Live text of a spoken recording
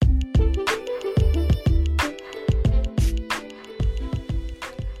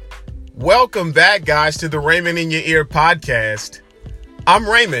Welcome back, guys, to the Raymond in Your Ear podcast. I'm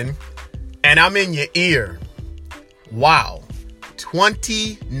Raymond, and I'm in your ear. Wow,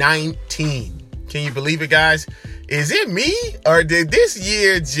 2019. Can you believe it, guys? Is it me, or did this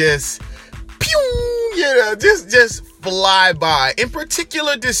year just just fly by? In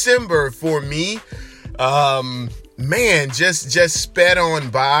particular, December for me, just sped on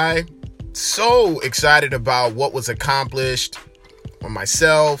by. So excited about what was accomplished for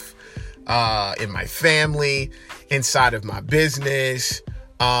myself, in my family, inside of my business,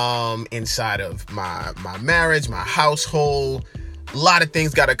 inside of my marriage, my household. A lot of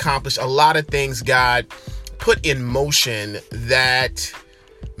things got accomplished. A lot of things got put in motion that,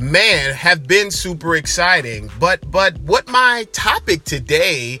 have been super exciting. But what my topic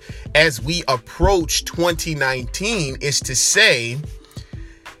today, as we approach 2019, is to say,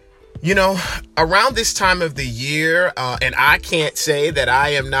 around this time of the year, and I can't say that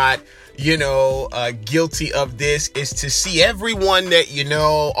I am not, guilty of this, is to see everyone that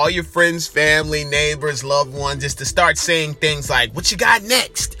all your friends, family, neighbors, loved ones, is to start saying things like, what you got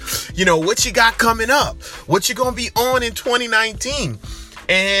next? What you got coming up? What you gonna be on in 2019?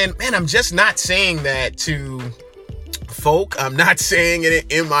 And I'm just not saying that to folk. I'm not saying it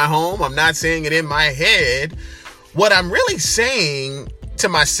in my home. I'm not saying it in my head. What I'm really saying to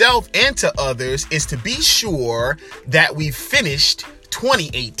myself and to others is to be sure that we finished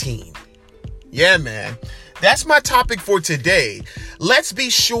 2018. Yeah, man. That's my topic for today. Let's be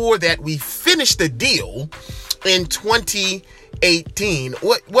sure that we finish the deal in 2018.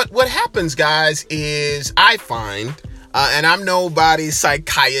 What happens, guys, is I find, and I'm nobody's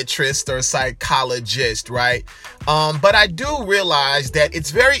psychiatrist or psychologist, right? But I do realize that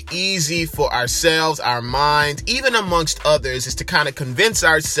it's very easy for ourselves, our minds, even amongst others, is to kind of convince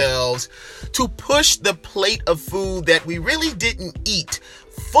ourselves to push the plate of food that we really didn't eat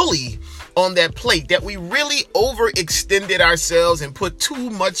fully on that plate, that we really overextended ourselves and put too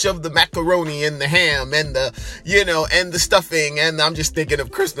much of the macaroni and the ham and the stuffing. And I'm just thinking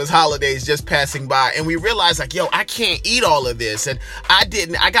of Christmas holidays just passing by. And we realize I can't eat all of this. And I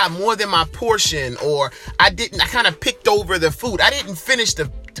got more than my portion, or I kind of picked over the food. I didn't finish the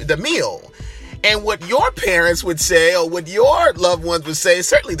meal. And what your parents would say, or what your loved ones would say,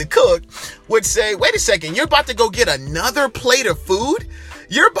 certainly the cook would say, wait a second, you're about to go get another plate of food?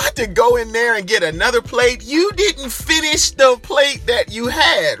 You're about to go in there and get another plate. You didn't finish the plate that you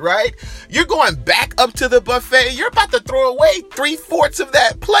had, right? You're going back up to the buffet. You're about to throw away 3/4 of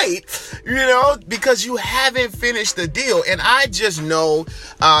that plate, because you haven't finished the deal. And I just know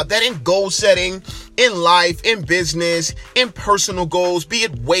that in goal setting, in life, in business, in personal goals, be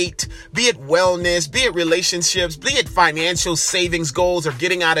it weight, be it wellness, be it relationships, be it financial savings goals or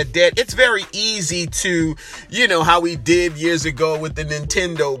getting out of debt, it's very easy to, how we did years ago with the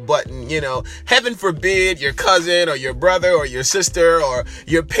Nintendo button, heaven forbid your cousin or your brother or your sister or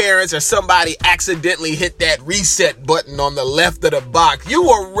your parents or somebody accidentally hit that reset button on the left of the box. You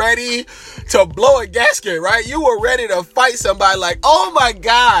were ready to blow a gasket, right? You were ready to fight somebody like, oh my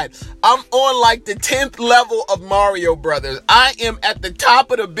God, I'm on like the 10th level of Mario Brothers. I am at the top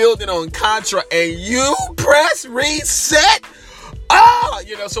of the building on Contra and you press reset?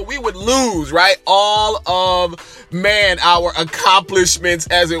 So we would lose, right? All of, our accomplishments,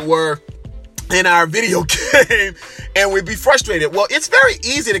 as it were, in our video game, and we'd be frustrated. Well, it's very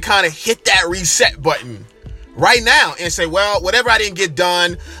easy to kind of hit that reset button right now and say, well, whatever I didn't get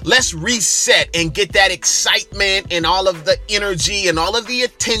done, let's reset and get that excitement and all of the energy and all of the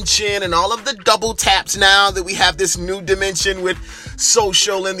attention and all of the double taps now that we have this new dimension with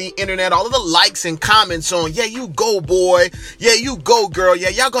social and the internet, all of the likes and comments on, yeah, you go, boy. Yeah, you go, girl. Yeah,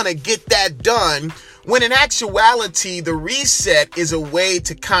 y'all gonna get that done. When in actuality, the reset is a way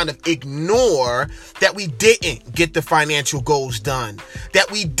to kind of ignore that we didn't get the financial goals done, that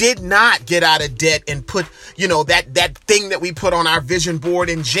we did not get out of debt and put, that thing that we put on our vision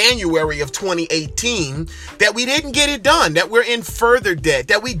board in January of 2018, that we didn't get it done, that we're in further debt,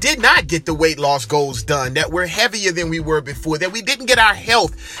 that we did not get the weight loss goals done, that we're heavier than we were before, that we didn't get our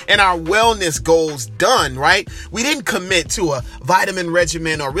health and our wellness goals done, right? We didn't commit to a vitamin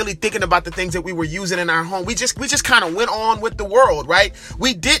regimen or really thinking about the things that we were using in our home. We just kind of went on with the world, right?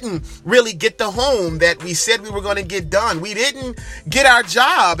 We didn't really get the home that we said we were going to get done. We didn't get our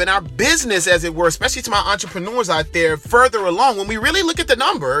job and our business, as it were, especially to my entrepreneurs out there, further along. When we really look at the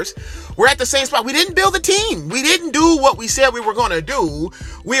numbers, we're at the same spot. We didn't build a team. We didn't do what we said we were going to do.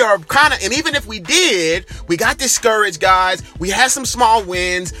 we are and even if we did, we got discouraged, guys. We had some small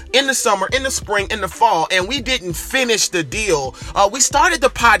wins in the summer, in the spring, in the fall, and we didn't finish the deal. We started the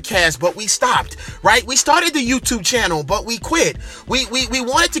podcast, but we stopped, right? We started the YouTube channel, but we quit. We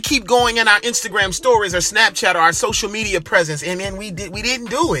wanted to keep going in our Instagram stories or Snapchat or our social media presence, and then we didn't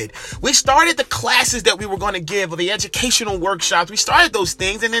do it. We started the classes that we were going to give, or the educational workshops. We started those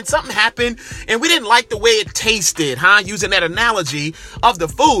things, and then something happened, and we didn't like the way it tasted, using that analogy of the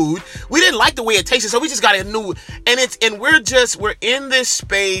food. We didn't like the way it tasted, so we just got a new, and we're in this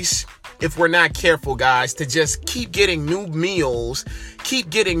space, if we're not careful, guys, to just keep getting new meals, keep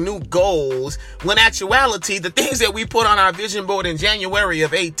getting new goals, when actuality, the things that we put on our vision board in January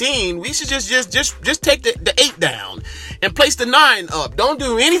of 18, we should just take the 8 down and place the 9 up. Don't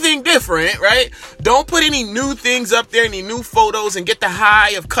do anything different, right? Don't put any new things up there, any new photos, and get the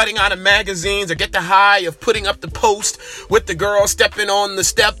high of cutting out of magazines, or get the high of putting up the post with the girl stepping on the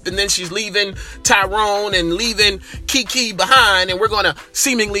step, and then she's leaving Tyrone and leaving Kiki behind, and we're going to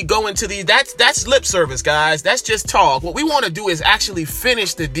seemingly go into these. That's lip service, guys. That's just talk. What we want to do is actually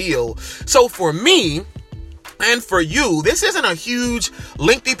finish the deal. So for me, and for you, this isn't a huge,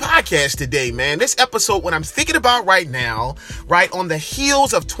 lengthy podcast today, man. This episode, what I'm thinking about right now, right on the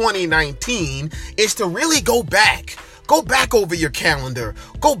heels of 2019, is to really go back. Go back over your calendar.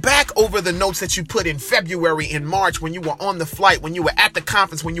 Go back over the notes that you put in February, in March, when you were on the flight, when you were at the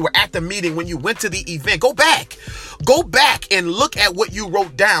conference, when you were at the meeting, when you went to the event. Go back. Go back and look at what you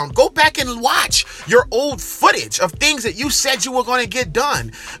wrote down. Go back and watch your old footage of things that you said you were going to get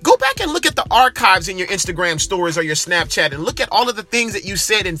done. Go back and look at the archives in your Instagram stories or your Snapchat, and look at all of the things that you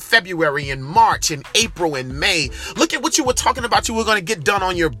said in February and March and April and May. Look at what you were talking about you were going to get done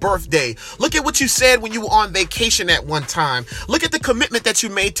on your birthday. Look at what you said when you were on vacation at one time. Look at the commitment that you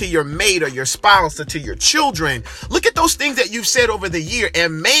made to your mate or your spouse or to your children. Look at those things that you've said over the year,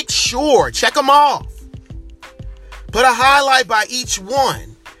 and make sure, check them off. Put a highlight by each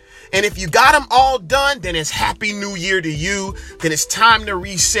one. And if you got them all done, then it's Happy New Year to you. Then it's time to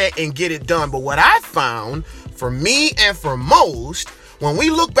reset and get it done. But what I found, for me and for most, when we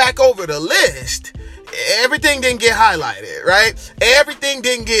look back over the list, everything didn't get highlighted, right? Everything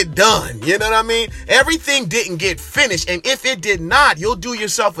didn't get done. You know what I mean? Everything didn't get finished. And if it did not, you'll do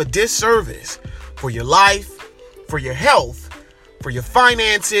yourself a disservice for your life, for your health, for your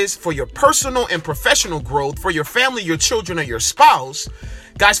finances, for your personal and professional growth, for your family, your children, or your spouse.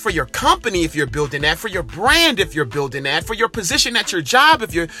 Guys, for your company, if you're building that, for your brand, if you're building that, for your position at your job,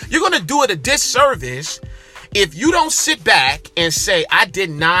 if you're going to do it a disservice if you don't sit back and say, I did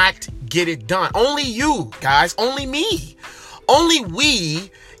not get it done. Only you, guys, only me, only we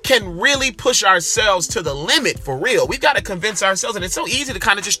can really push ourselves to the limit for real. We've got to convince ourselves, and it's so easy to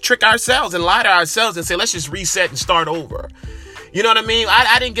kind of just trick ourselves and lie to ourselves and say, let's just reset and start over. You know what I mean?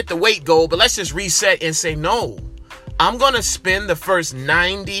 I didn't get the weight goal, but let's just reset and say, no, I'm going to spend the first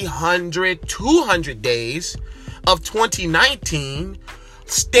 90, 100, 200 days of 2019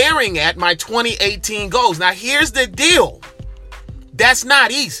 staring at my 2018 goals. Now, here's the deal. That's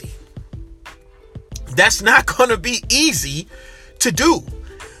not easy. That's not going to be easy to do.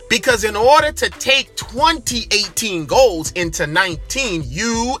 Because in order to take 2018 goals into 19,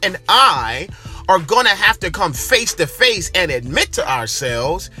 you and I are going to have to come face to face and admit to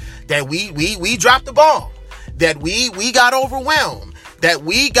ourselves that we dropped the ball, that we got overwhelmed, that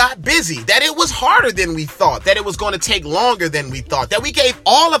we got busy, that it was harder than we thought, that it was going to take longer than we thought, that we gave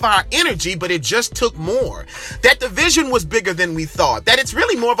all of our energy, but it just took more, that the vision was bigger than we thought, that it's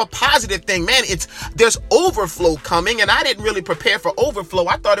really more of a positive thing. Man, there's overflow coming, and I didn't really prepare for overflow.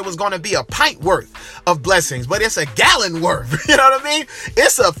 I thought it was going to be a pint worth of blessings, but it's a gallon worth. You know what I mean?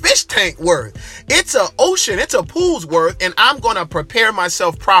 It's a fish tank worth. It's an ocean. It's a pool's worth, and I'm going to prepare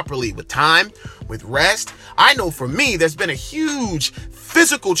myself properly with time, with rest. I know for me, there's been a huge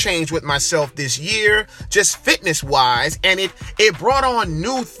physical change with myself this year, just fitness wise. And it brought on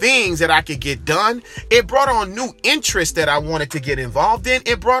new things that I could get done. It brought on new interests that I wanted to get involved in.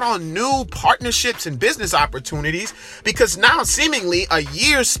 It brought on new partnerships and business opportunities, because now seemingly a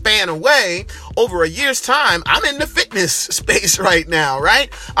year span away, over a year's time, I'm in the fitness space right now, right?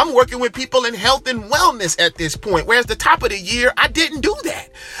 I'm working with people in health and wellness at this point. Whereas the top of the year, I didn't do that.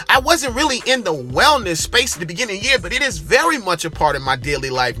 I wasn't really in the wellness space at the beginning of the year, but it is very much a part of my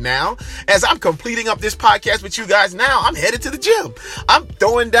daily life now. As I'm completing up this podcast with you guys now, I'm headed to the gym. I'm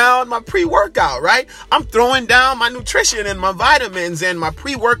throwing down my pre-workout, right? I'm throwing down my nutrition and my vitamins and my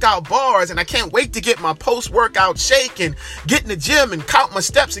pre-workout bars, and I can't wait to get my post-workout shake and get in the gym and count my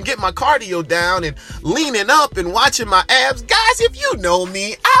steps and get my cardio down and leaning up and watching my abs. Guys, if you know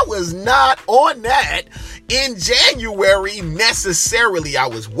me, I was not on that in January, necessarily I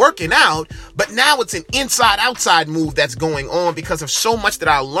was working out, but now it's an inside-outside move that's going on because of so much that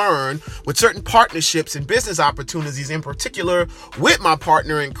I learned with certain partnerships and business opportunities, in particular with my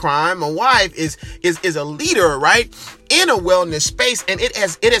partner in crime. My wife is a leader, right, in a wellness space, and it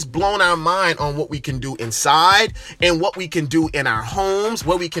has blown our mind on what we can do inside and what we can do in our homes,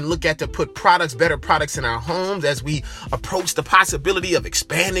 where we can look at to put better products in our homes as we approach the possibility of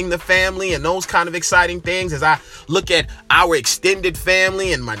expanding the family and those kind of exciting things. As I look at our extended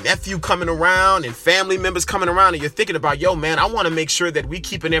family and my nephew coming around and family members coming around, and you're thinking about, yo, man, I want to make sure that we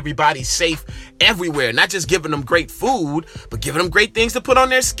keeping everybody safe everywhere, not just giving them great food, but giving them great things to put on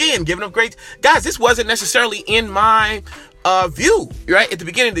their skin, giving them great, guys, this wasn't necessarily in my view, right, at the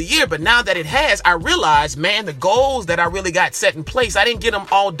beginning of the year, but now that it has, I realized, man, the goals that I really got set in place, I didn't get them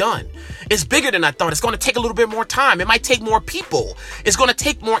all done. It's bigger than I thought. It's going to take a little bit more time. It might take more people. It's going to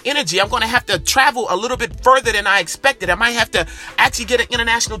take more energy. I'm going to have to travel a little bit further than I expected. I might have to actually get an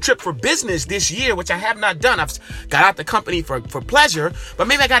international trip for business this year, which I have not done. I've got out the company for pleasure, but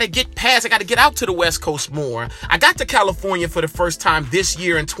maybe I got to get out to the West Coast more. I got to California for the first time this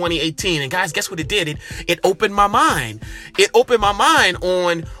year in 2018. And guys, guess what it did? It opened my mind. It opened my mind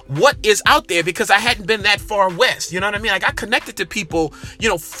on what is out there because I hadn't been that far west. You know what I mean? I got connected to people,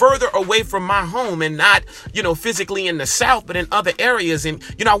 further away from my home and not, physically in the South, but in other areas. And,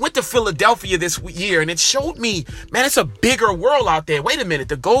 I went to Philadelphia this year and it showed me, man, it's a bigger world out there. Wait a minute.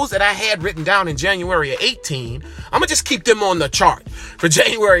 The goals that I had written down in January of 18, I'm going to just keep them on the chart for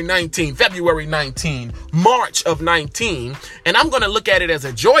January 19, February 19, March of 19. And I'm going to look at it as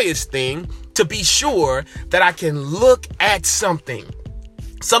a joyous thing to be sure that I can look at something.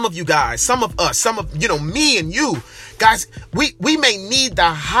 Some of you guys, some of us, some of, me and you guys, we may need the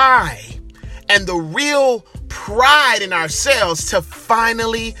high and the real pride in ourselves to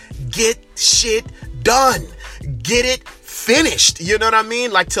finally get shit done, get it finished. You know what I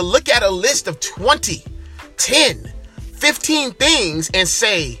mean? Like to look at a list of 20, 10, 15 things and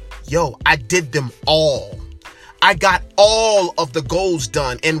say, yo, I did them all. I got all of the goals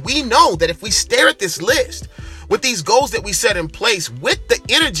done. And we know that if we stare at this list with these goals that we set in place, with the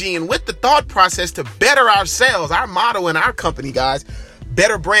energy and with the thought process to better ourselves, our motto in our company, guys,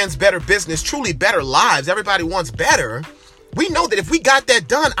 better brands, better business, truly better lives. Everybody wants better. We know that if we got that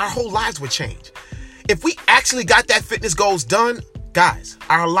done, our whole lives would change. If we actually got that fitness goals done, guys,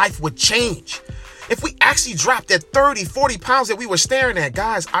 our life would change. If we actually dropped that 30, 40 pounds that we were staring at,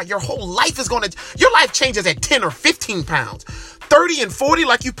 guys, your whole life is your life changes at 10 or 15 pounds. 30 and 40,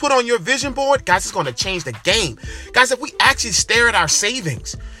 like you put on your vision board, guys, it's going to change the game. Guys, if we actually stare at our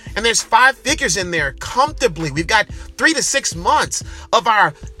savings, and there's 5 figures in there comfortably, we've got 3 to 6 months of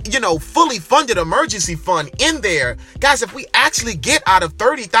our, fully funded emergency fund in there. Guys, if we actually get out of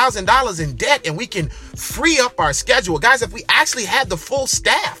 $30,000 in debt and we can free up our schedule, guys, if we actually had the full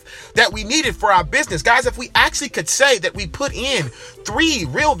staff that we needed for our business, guys, if we actually could say that we put in 3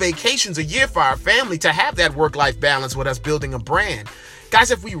 real vacations a year for our family to have that work-life balance with us building a brand, guys,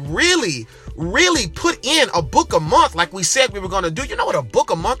 if we really put in a book a month like we said we were going to do, you know what a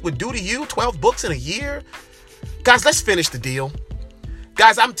book a month would do to you? 12 books in a year? Guys, let's finish the deal.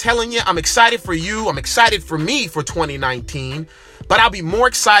 Guys, I'm telling you, I'm excited for you. I'm excited for me for 2019, but I'll be more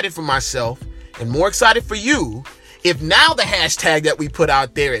excited for myself and more excited for you if now the hashtag that we put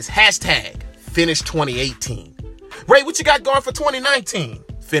out there is hashtag finish 2018. Ray, what you got going for 2019?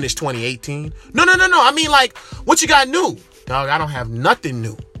 Finish 2018? No. I mean, like, what you got new? Dog, I don't have nothing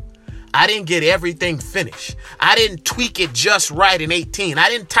new. I didn't get everything finished. I didn't tweak it just right in 18. I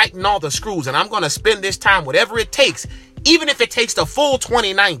didn't tighten all the screws, and I'm going to spend this time, whatever it takes, even if it takes the full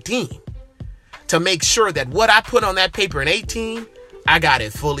 2019, to make sure that what I put on that paper in 18, I got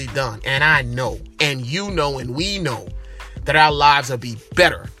it fully done. And I know, and you know, and we know that our lives will be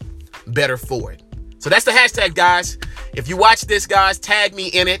better for it. So that's the hashtag, guys. If you watch this, guys, tag me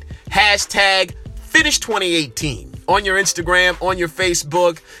in it. Hashtag finish 2018. On your Instagram, on your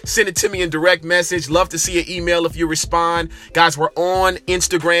Facebook, send it to me in direct message. Love to see your email if you respond. Guys, we're on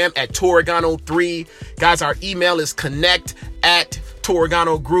Instagram at Torregano3. Guys, our email is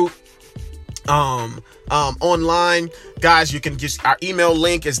connect@Torregano Group. Online, guys, you can just, our email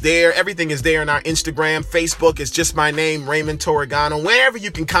link is there. Everything is there in our Instagram. Facebook is just my name, Raymond Torregano. Wherever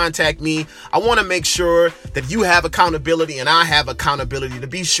you can contact me, I want to make sure that you have accountability and I have accountability to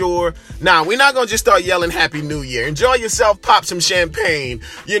be sure. Now, we're not going to just start yelling Happy New Year. Enjoy yourself, pop some champagne,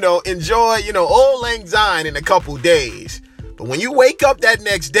 enjoy, Old Lang Syne in a couple days. But when you wake up that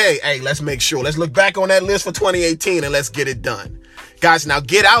next day, hey, let's make sure, let's look back on that list for 2018 and let's get it done. Guys, now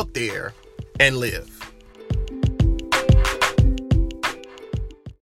get out there and live.